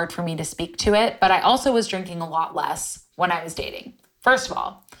reasons, it's hard for me to speak to it. But I also was drinking a lot less when I was dating. First of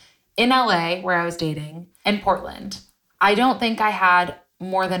all, in LA, where I was dating, and Portland, I don't think I had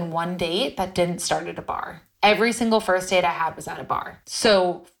more than one date that didn't start at a bar. Every single first date I had was at a bar.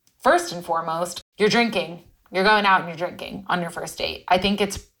 So first and foremost, you're drinking. You're going out and you're drinking on your first date. I think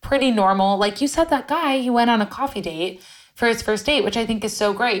it's pretty normal. Like you said, that guy, he went on a coffee date for his first date, which I think is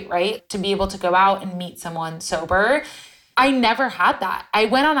so great, right? To be able to go out and meet someone sober. I never had that. I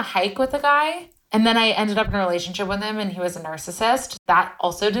went on a hike with a guy and then I ended up in a relationship with him and he was a narcissist. That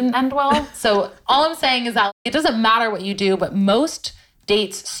also didn't end well. So all I'm saying is that it doesn't matter what you do, but most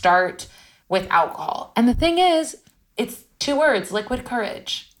dates start with alcohol. And the thing is, it's 2 words, liquid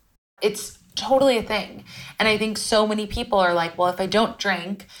courage. It's totally a thing. And I think so many people are like, well, if I don't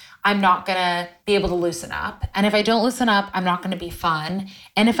drink, I'm not going to be able to loosen up. And if I don't loosen up, I'm not going to be fun.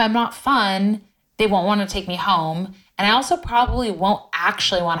 And if I'm not fun, they won't want to take me home. And I also probably won't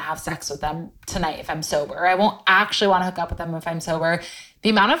actually want to have sex with them tonight if I'm sober. I won't actually want to hook up with them if I'm sober. The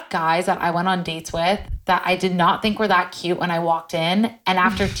amount of guys that I went on dates with that I did not think were that cute when I walked in. And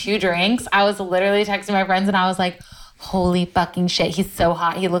after 2 drinks, I was literally texting my friends and I was like, holy fucking shit, he's so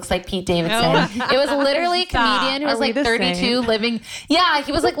hot. He looks like Pete Davidson. It was literally a comedian who was like 32 living. Yeah,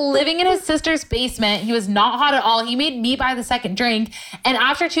 he was like living in his sister's basement. He was not hot at all. He made me buy the second drink. And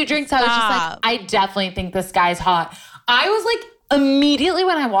after 2 drinks, I was just like, I definitely think this guy's hot. I was like, immediately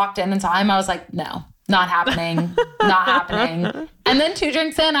when I walked in and saw him, I was like, no, not happening. Not happening. And then 2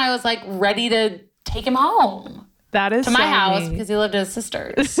 drinks in, I was like ready to take him home. That is to my house because he lived at his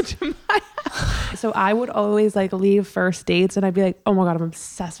sister's. So I would always like leave first dates and I'd be like, oh my God, I'm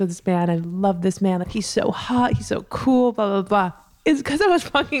obsessed with this man. I love this man. Like, he's so hot. He's so cool, blah, blah, blah. It's because I was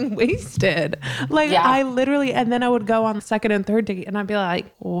fucking wasted. Like I literally, and then I would go on the second and third date and I'd be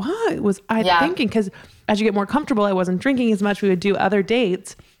like, what was I thinking? Because as you get more comfortable, I wasn't drinking as much. We would do other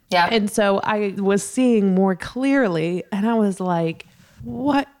dates. Yeah. And so I was seeing more clearly and I was like,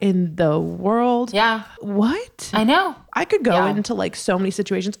 what in the world? Yeah. What? I know. I could go into like so many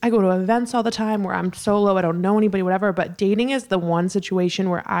situations. I go to events all the time where I'm solo. I don't know anybody, whatever. But dating is the one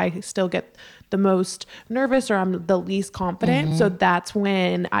situation where I still get the most nervous or I'm the least confident. Mm-hmm. So that's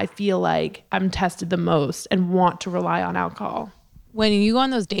when I feel like I'm tested the most and want to rely on alcohol. When you go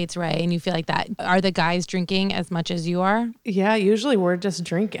on those dates, Ray, and you feel like that, are the guys drinking as much as you are? Yeah, usually we're just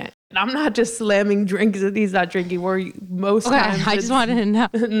drinking. I'm not just slamming drinks that he's not drinking. Most times. I just wanted to know.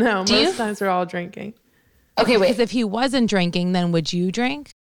 No, most times we're all drinking. Okay, wait. Because if he wasn't drinking, then would you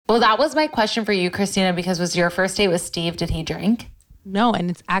drink? Well, that was my question for you, Christina, because was your first date with Steve? Did he drink? No, and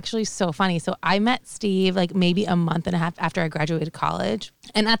it's actually so funny. So I met Steve like maybe a month and a half after I graduated college.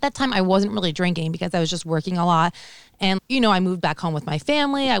 And at that time, I wasn't really drinking because I was just working a lot. And, I moved back home with my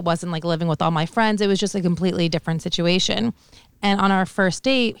family. I wasn't like living with all my friends. It was just a completely different situation. And on our first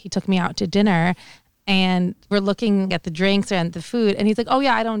date, he took me out to dinner and we're looking at the drinks and the food. And he's like, oh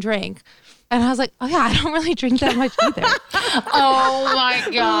yeah, I don't drink. And I was like, oh yeah, I don't really drink that much either. Oh my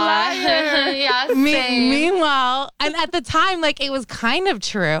God. Yeah, same. Meanwhile, and at the time, like it was kind of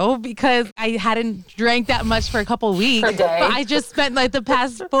true because I hadn't drank that much for a couple weeks. Per day. But I just spent like the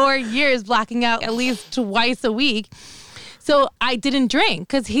past 4 years blacking out at least twice a week. So I didn't drink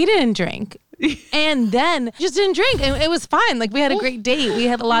because he didn't drink. And then just didn't drink. And it was fine. Like we had a great date. We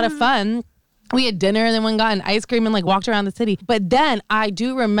had a lot of fun. We had dinner and then went and got an ice cream and like walked around the city. But then I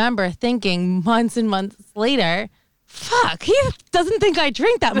do remember thinking months and months later, fuck, he doesn't think I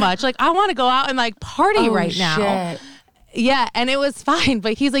drink that much. Like I want to go out and like party right now. Shit. Yeah, and it was fine.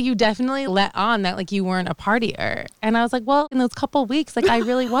 But he's like, you definitely let on that like you weren't a partier. And I was like, well, in those couple weeks, like I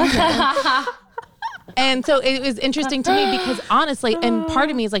really wasn't. And so it was interesting to me because honestly, and part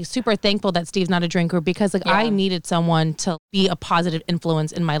of me is like super thankful that Steve's not a drinker because like I needed someone to be a positive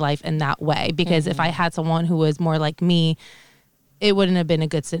influence in my life in that way. Because if I had someone who was more like me, it wouldn't have been a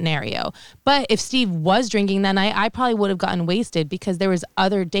good scenario. But if Steve was drinking that night, I probably would have gotten wasted because there was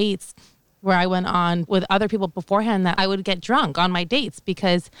other dates where I went on with other people beforehand that I would get drunk on my dates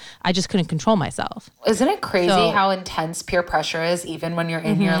because I just couldn't control myself. Isn't it crazy how intense peer pressure is even when you're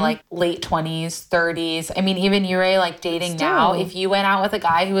in your like late 20s, 30s? I mean, even you, Ray, like dating now, if you went out with a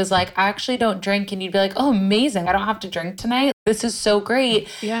guy who was like, I actually don't drink, and you'd be like, oh, amazing. I don't have to drink tonight. This is so great.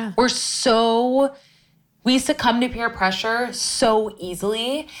 Yeah. We succumb to peer pressure so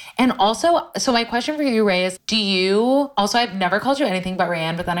easily. And also, so my question for you, Ray, is I've never called you anything but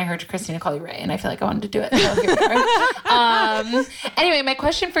Rayanne, but then I heard Christina call you Ray, and I feel like I wanted to do it. So here we are. Anyway, my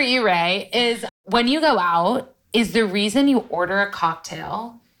question for you, Ray, is when you go out, is the reason you order a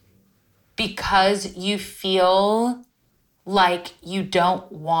cocktail because you feel like you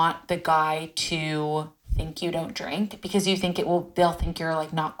don't want the guy to think you don't drink? Because you think they'll think you're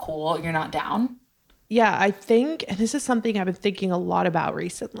like not cool, you're not down? Yeah, I think, and this is something I've been thinking a lot about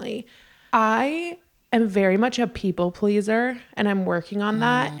recently, I am very much a people pleaser and I'm working on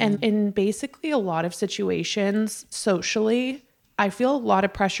that. And in basically a lot of situations socially, I feel a lot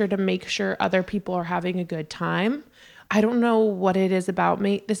of pressure to make sure other people are having a good time. I don't know what it is about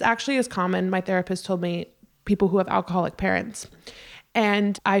me. This actually is common. My therapist told me people who have alcoholic parents.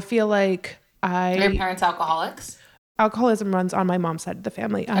 And I feel like Are your parents alcoholics? Alcoholism runs on my mom's side of the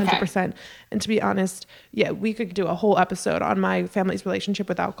family, 100%. Okay. And to be honest, we could do a whole episode on my family's relationship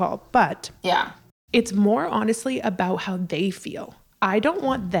with alcohol. But it's more honestly about how they feel. I don't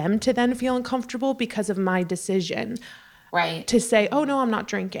want them to then feel uncomfortable because of my decision. Right. To say, oh, no, I'm not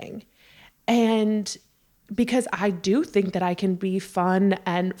drinking. And because I do think that I can be fun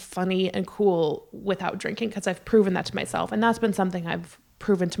and funny and cool without drinking because I've proven that to myself. And that's been something I've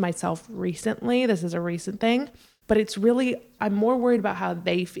proven to myself recently. This is a recent thing. But it's really, I'm more worried about how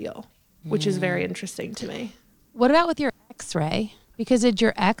they feel, which is very interesting to me. What about with your ex, Ray? Because did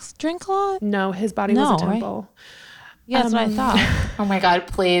your ex drink a lot? No, his body was a temple. Right? Yeah, that's what I thought. Oh my God,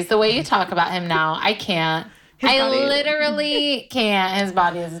 please. The way you talk about him now, I can't. Literally can't. His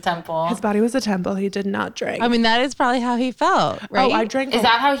body is a temple. His body was a temple. He did not drink. I mean, that is probably how he felt, right? Oh, I drank. Is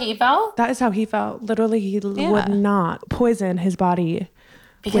that how he felt? That is how he felt. Literally, he would not poison his body.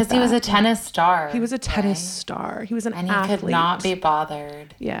 Because he was a tennis star. He was a tennis star. He was an athlete. And he could not be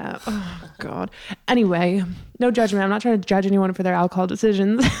bothered. Yeah. Oh, God. Anyway, no judgment. I'm not trying to judge anyone for their alcohol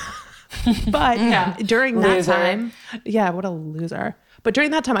decisions. But during that time, what a loser. But during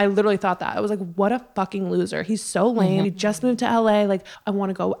that time, I literally thought that. I was like, what a fucking loser. He's so lame. He just moved to LA. Like, I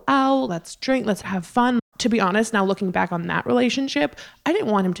want to go out. Let's drink. Let's have fun. To be honest, now looking back on that relationship, I didn't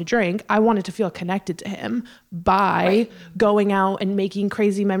want him to drink. I wanted to feel connected to him by going out and making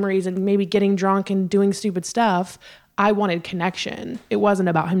crazy memories and maybe getting drunk and doing stupid stuff. I wanted connection. It wasn't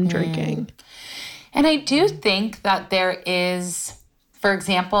about him drinking. And I do think that there is, for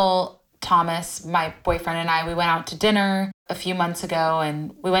example, Thomas, my boyfriend, and I, we went out to dinner a few months ago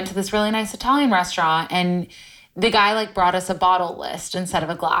and we went to this really nice Italian restaurant, and the guy like brought us a bottle list instead of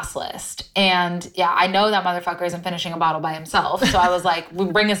a glass list. And I know that motherfucker isn't finishing a bottle by himself. So I was like,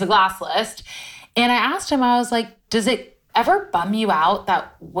 bring us a glass list. And I asked him, I was like, does it ever bum you out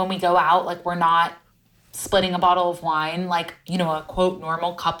that when we go out, like we're not splitting a bottle of wine, like, you know, a quote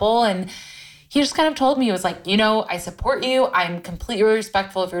normal couple? And he just kind of told me, he was like, you know, I support you. I'm completely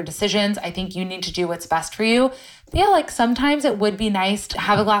respectful of your decisions. I think you need to do what's best for you. But yeah, like sometimes it would be nice to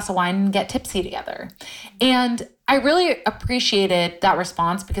have a glass of wine and get tipsy together. And I really appreciated that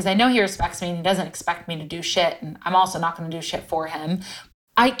response because I know he respects me and he doesn't expect me to do shit. And I'm also not going to do shit for him.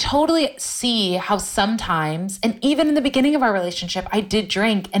 I totally see how sometimes, and even in the beginning of our relationship, I did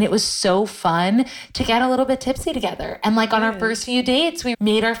drink and it was so fun to get a little bit tipsy together. And like on our first few dates, we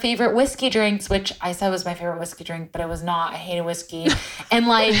made our favorite whiskey drinks, which I said was my favorite whiskey drink, but it was not. I hated whiskey. And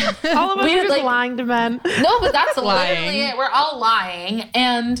like, All of us we are had, just like, lying to men. no, but that's literally it. We're all lying.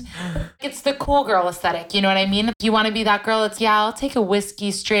 And it's the cool girl aesthetic. You know what I mean? If you want to be that girl, it's, yeah, I'll take a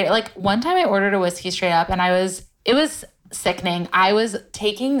whiskey straight. Like one time I ordered a whiskey straight up and it was sickening. I was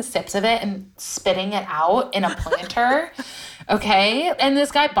taking sips of it and spitting it out in a planter. Okay. And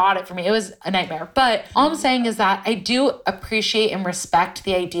this guy bought it for me. It was a nightmare. But all I'm saying is that I do appreciate and respect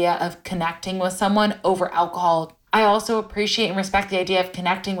the idea of connecting with someone over alcohol. I also appreciate and respect the idea of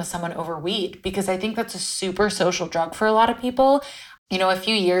connecting with someone over weed because I think that's a super social drug for a lot of people. You know, a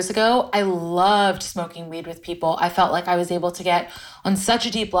few years ago, I loved smoking weed with people. I felt like I was able to get on such a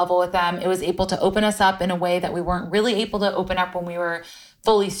deep level with them. It was able to open us up in a way that we weren't really able to open up when we were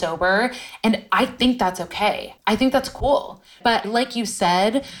fully sober. And I think that's okay. I think that's cool. But like you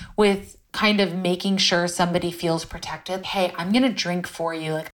said, with kind of making sure somebody feels protected, hey, I'm going to drink for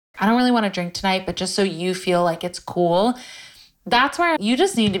you. Like, I don't really want to drink tonight, but just so you feel like it's cool. That's where you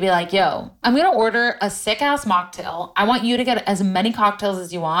just need to be like, yo, I'm going to order a sick ass mocktail. I want you to get as many cocktails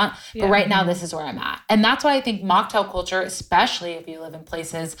as you want. But right now, this is where I'm at. And that's why I think mocktail culture, especially if you live in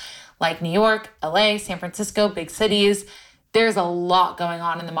places like New York, LA, San Francisco, big cities, there's a lot going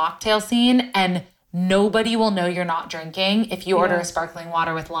on in the mocktail scene. And nobody will know you're not drinking if you order a sparkling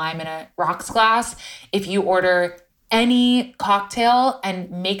water with lime in a rocks glass. If you order any cocktail and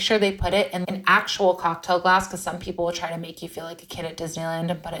make sure they put it in an actual cocktail glass, because some people will try to make you feel like a kid at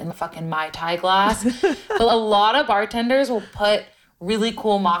Disneyland and put it in the fucking Mai Tai glass. But a lot of bartenders will put really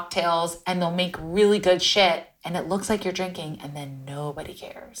cool mocktails and they'll make really good shit and it looks like you're drinking and then nobody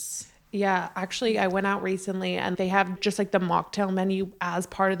cares. Yeah, actually, I went out recently and they have just like the mocktail menu as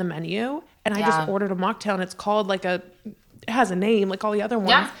part of the menu. And I just ordered a mocktail and it's called like it has a name like all the other ones.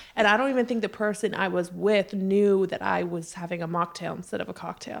 Yeah. And I don't even think the person I was with knew that I was having a mocktail instead of a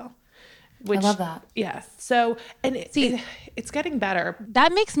cocktail. Which, I love that. Yes. So, and it's getting better.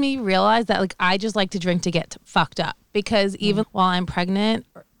 That makes me realize that like I just like to drink to get fucked up because even while I'm pregnant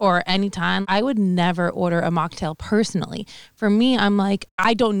or anytime, I would never order a mocktail personally. For me, I'm like,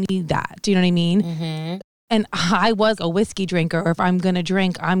 I don't need that. Do you know what I mean? Mm-hmm. And I was a whiskey drinker, or if I'm going to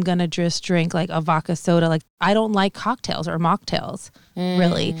drink, I'm going to just drink like a vodka soda. Like I don't like cocktails or mocktails,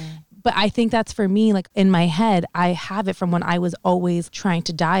 really. But I think that's for me, like in my head, I have it from when I was always trying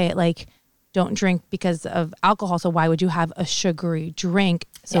to diet, like don't drink because of alcohol. So why would you have a sugary drink?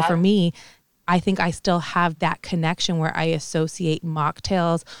 So for me, I think I still have that connection where I associate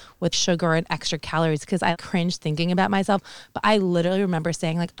mocktails with sugar and extra calories because I cringe thinking about myself. But I literally remember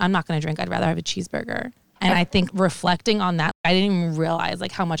saying like, I'm not going to drink. I'd rather have a cheeseburger. And I think reflecting on that, I didn't even realize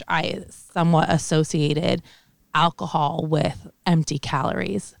like how much I somewhat associated alcohol with empty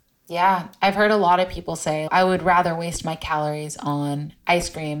calories. Yeah, I've heard a lot of people say, I would rather waste my calories on ice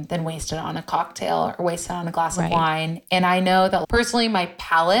cream than waste it on a cocktail or waste it on a glass of wine. And I know that personally my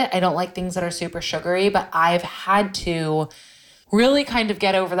palate, I don't like things that are super sugary, but I've had to really kind of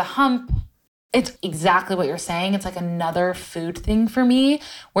get over the hump. It's exactly what you're saying. It's like another food thing for me,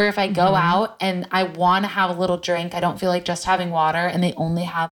 where if I go out and I want to have a little drink, I don't feel like just having water and they only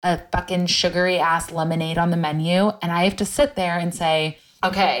have a fucking sugary ass lemonade on the menu. And I have to sit there and say,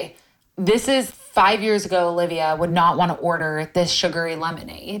 okay, this is 5 years ago, Olivia would not want to order this sugary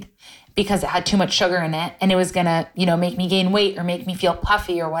lemonade because it had too much sugar in it and it was going to, make me gain weight or make me feel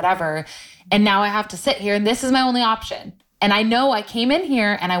puffy or whatever. And now I have to sit here and this is my only option. And I know I came in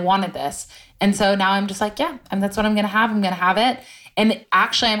here and I wanted this. And so now I'm just like, yeah, and that's what I'm going to have. I'm going to have it. And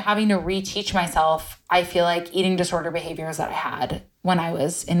actually I'm having to reteach myself, I feel like, eating disorder behaviors that I had when I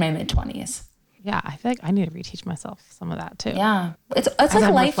was in my mid-20s. Yeah, I feel like I need to reteach myself some of that too. Yeah. It's like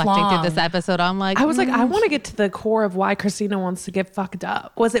I'm lifelong. reflecting through this episode, I'm like, I was like, I want to get to the core of why Christina wants to get fucked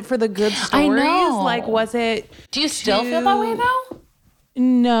up. Was it for the good stories? I know. Like, was it? Do you still feel that way though?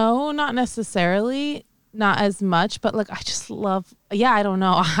 No, not necessarily. Not as much, but like I just love, I don't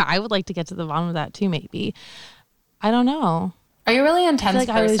know. I would like to get to the bottom of that too, maybe. I don't know. Are you a really I intense feel like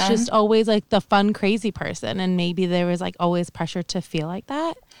I was person? just always like the fun, crazy person. And maybe there was like always pressure to feel like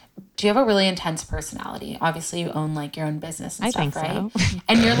that. Do you have a really intense personality? Obviously, you own like your own business and I stuff, think right? so.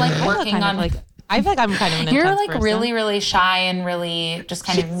 And you're like I feel working kind on of like, I feel like I'm kind of an you're intense like person. really, really shy and really just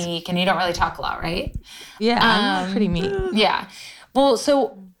kind of meek, and you don't really talk a lot, right? Yeah, I'm pretty meek. Yeah. Well,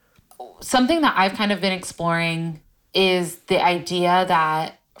 so something that I've kind of been exploring is the idea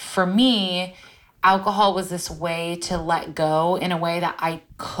that for me, alcohol was this way to let go in a way that I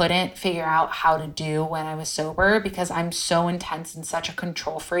couldn't figure out how to do when I was sober because I'm so intense and such a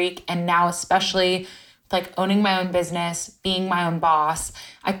control freak. And now, especially like owning my own business, being my own boss,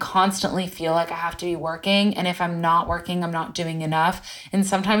 I constantly feel like I have to be working. And if I'm not working, I'm not doing enough. And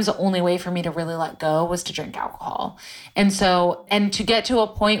sometimes the only way for me to really let go was to drink alcohol. And so, and to get to a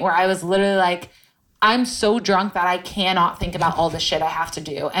point where I was literally like, I'm so drunk that I cannot think about all the shit I have to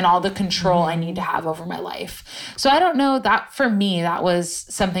do and all the control I need to have over my life. So I don't know, that for me, that was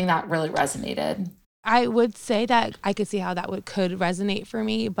something that really resonated. I would say that I could see how that could resonate for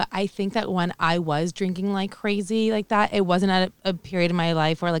me, but I think that when I was drinking like crazy like that, it wasn't at a period in my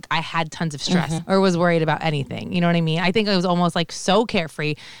life where like I had tons of stress or was worried about anything. You know what I mean? I think it was almost like so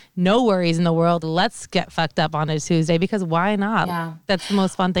carefree, no worries in the world. Let's get fucked up on a Tuesday because why not? Yeah. That's the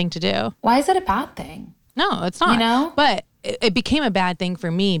most fun thing to do. Why is it a bad thing? No, it's not. You know? But it became a bad thing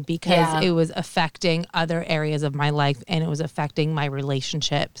for me because Yeah. it was affecting other areas of my life and it was affecting my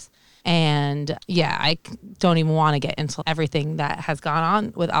relationships. And yeah, I don't even want to get into everything that has gone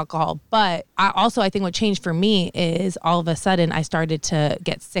on with alcohol. But I think what changed for me is all of a sudden I started to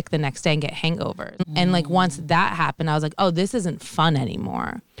get sick the next day and get hangovers. And like once that happened, I was like, oh, this isn't fun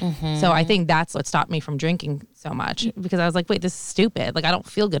anymore. So I think that's what stopped me from drinking so much because I was like, wait, this is stupid. Like I don't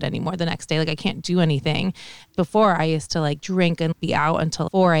feel good anymore the next day. Like I can't do anything. Before I used to like drink and be out until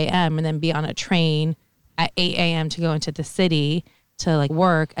 4 a.m. and then be on a train at 8 a.m. to go into the city to like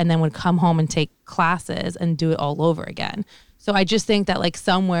work and then would come home and take classes and do it all over again. So I just think that like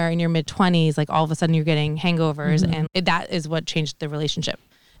somewhere in your mid 20s, like all of a sudden you're getting hangovers and that is what changed the relationship.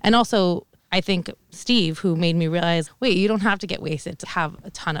 And also I think Steve, who made me realize, wait, you don't have to get wasted to have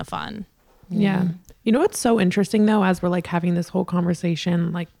a ton of fun. Yeah. You know what's so interesting though, as we're like having this whole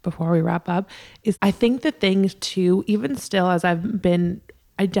conversation, like before we wrap up, is I think the things too, even still as I've been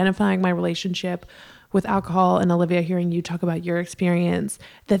identifying my relationship with alcohol and Olivia, hearing you talk about your experience,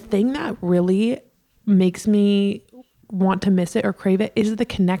 the thing that really makes me want to miss it or crave it is the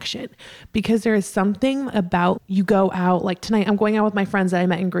connection, because there is something about you go out like tonight. I'm going out with my friends that I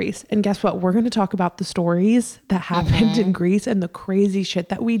met in Greece, and guess what? We're going to talk about the stories that happened in Greece and the crazy shit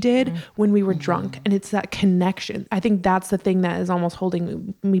that we did when we were drunk. And it's that connection. I think that's the thing that is almost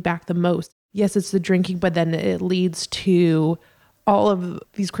holding me back the most. Yes, it's the drinking, but then it leads to all of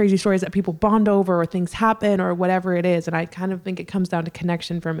these crazy stories that people bond over or things happen or whatever it is. And I kind of think it comes down to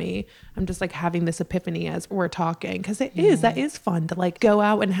connection for me. I'm just like having this epiphany as we're talking, because that is fun to like go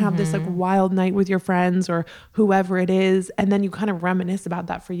out and have this like wild night with your friends or whoever it is. And then you kind of reminisce about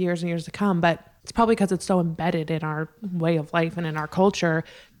that for years and years to come. But it's probably because it's so embedded in our way of life and in our culture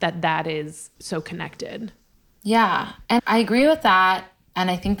that is so connected. Yeah. And I agree with that. And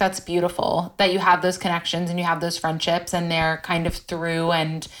I think that's beautiful that you have those connections and you have those friendships and they're kind of through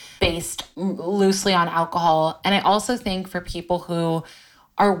and based loosely on alcohol. And I also think for people who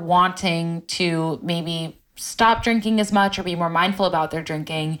are wanting to maybe stop drinking as much or be more mindful about their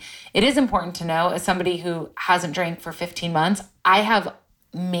drinking, it is important to know, as somebody who hasn't drank for 15 months, I have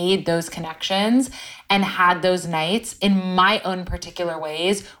made those connections and had those nights in my own particular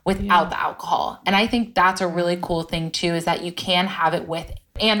ways without the alcohol. And I think that's a really cool thing too, is that you can have it with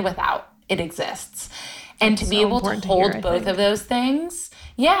and without. It exists. And to be able to hold both of those things,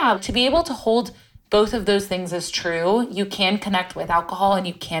 to be able to hold both of those things is true. You can connect with alcohol and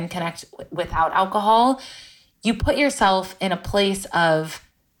you can connect without alcohol. You put yourself in a place of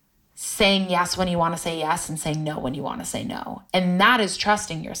saying yes when you want to say yes and saying no when you want to say no. And that is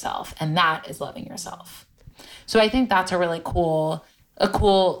trusting yourself and that is loving yourself. So I think that's a really cool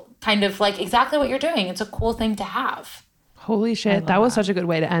kind of like exactly what you're doing. It's a cool thing to have. Holy shit. That was such a good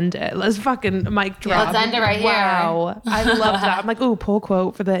way to end it. Let's fucking mic drop. Let's end it right here. Wow. I love that. I'm like, ooh, pull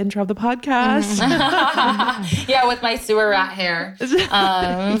quote for the intro of the podcast. Yeah, with my sewer rat hair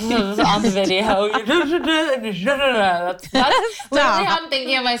on the video. That's literally how I'm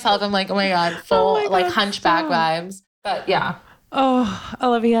thinking of myself. I'm like, oh my God, full like hunchback vibes. But yeah. Oh,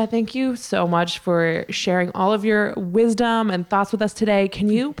 Olivia, thank you so much for sharing all of your wisdom and thoughts with us today. Can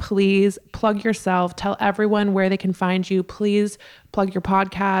you please plug yourself, tell everyone where they can find you, please plug your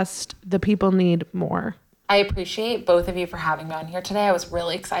podcast. The people need more. I appreciate both of you for having me on here today. I was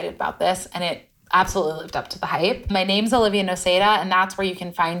really excited about this, and absolutely lived up to the hype. My name's Olivia Noceda, and that's where you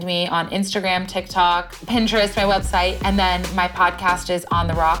can find me on Instagram, TikTok, Pinterest, my website, and then my podcast is On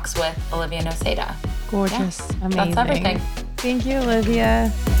the Rocks with Olivia Noceda. Gorgeous. Yeah, Amazing. that's everything. Thank you,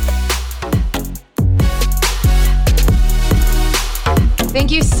 Olivia. Thank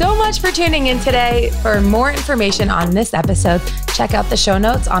you so much for tuning in today. For more information on this episode, check out the show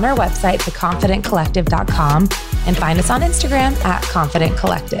notes on our website, theconfidentcollective.com, and find us on Instagram at Confident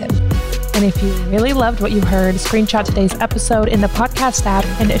Collective. And if you really loved what you heard, screenshot today's episode in the podcast app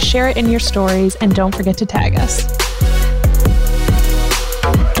and share it in your stories. And don't forget to tag us.